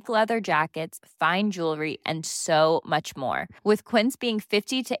 sleek leather jackets, fine jewelry, and so much more. With Quince being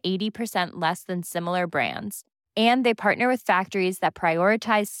 50 to 80% less than similar brands. And they partner with factories that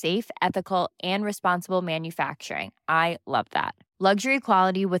prioritize safe, ethical, and responsible manufacturing. I love that. Luxury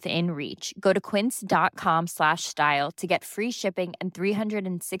quality within reach. Go to quince.com/style to get free shipping and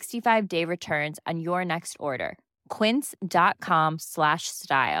 365-day returns on your next order.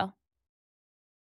 Quince.com/style.